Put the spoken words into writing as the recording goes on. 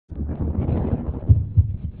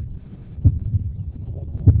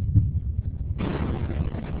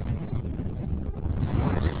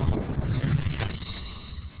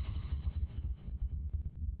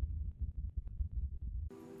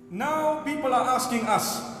people are asking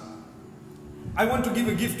us, I want to give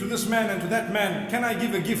a gift to this man and to that man. Can I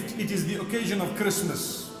give a gift? It is the occasion of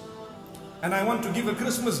Christmas. And I want to give a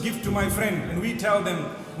Christmas gift to my friend. And we tell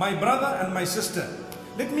them, my brother and my sister.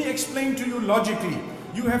 Let me explain to you logically.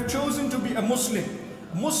 You have chosen to be a Muslim.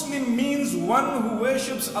 Muslim means one who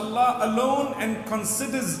worships Allah alone and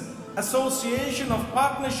considers association of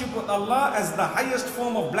partnership with Allah as the highest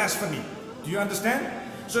form of blasphemy. Do you understand?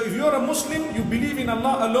 So if you're a Muslim, you believe in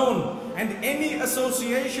Allah alone, and any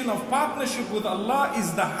association of partnership with Allah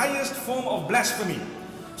is the highest form of blasphemy.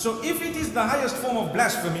 So if it is the highest form of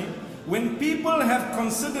blasphemy, when people have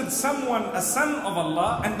considered someone a son of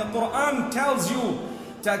Allah, and the Quran tells you,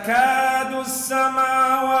 تَكَادُ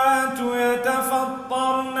السَّمَاوَاتُ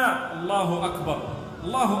يَتَفَطَّرْنَ Allahu Akbar,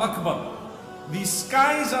 Allahu Akbar. The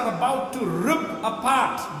skies are about to rip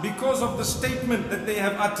apart because of the statement that they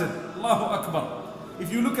have uttered. Allahu Akbar.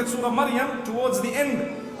 If you look at Surah Maryam, towards the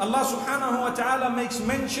end, Allah subhanahu wa ta'ala makes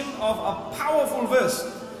mention of a powerful verse.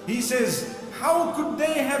 He says, how could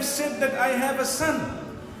they have said that I have a son?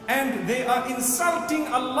 And they are insulting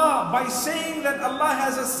Allah by saying that Allah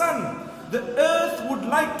has a son. The earth would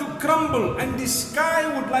like to crumble and the sky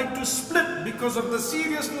would like to split because of the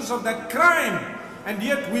seriousness of that crime. And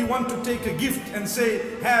yet we want to take a gift and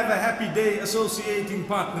say, have a happy day associating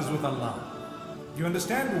partners with Allah. Do you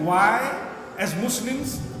understand why? As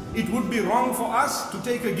Muslims, it would be wrong for us to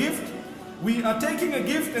take a gift. We are taking a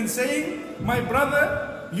gift and saying, my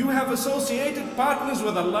brother, you have associated partners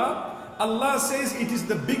with Allah. Allah says it is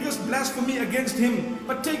the biggest blasphemy against him.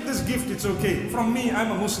 But take this gift, it's okay. From me,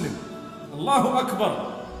 I'm a Muslim. Allahu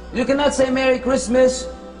Akbar. You cannot say Merry Christmas,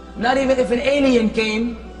 not even if an alien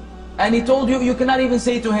came and he told you, you cannot even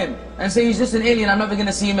say to him and say he's just an alien, I'm never going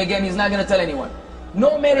to see him again, he's not going to tell anyone.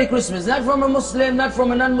 No Merry Christmas, not from a Muslim, not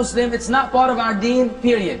from a non-Muslim. It's not part of our deen,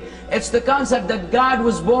 period. It's the concept that God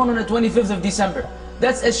was born on the 25th of December.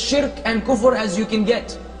 That's as shirk and kufr as you can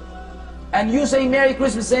get. And you saying Merry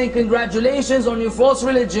Christmas, saying congratulations on your false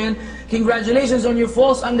religion, congratulations on your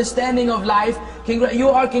false understanding of life, you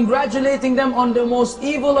are congratulating them on the most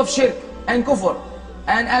evil of shirk and kufr.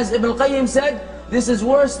 And as Ibn Qayyim said, this is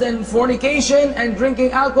worse than fornication and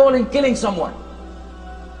drinking alcohol and killing someone.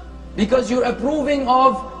 Because you're approving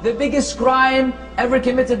of the biggest crime ever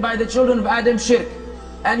committed by the children of Adam, shirk.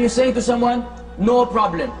 And you say to someone, no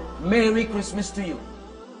problem, Merry Christmas to you.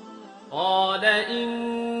 قال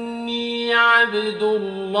إني عبد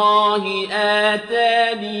الله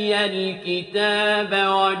آتاني الكتاب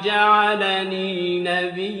وجعلني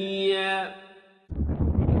نبيا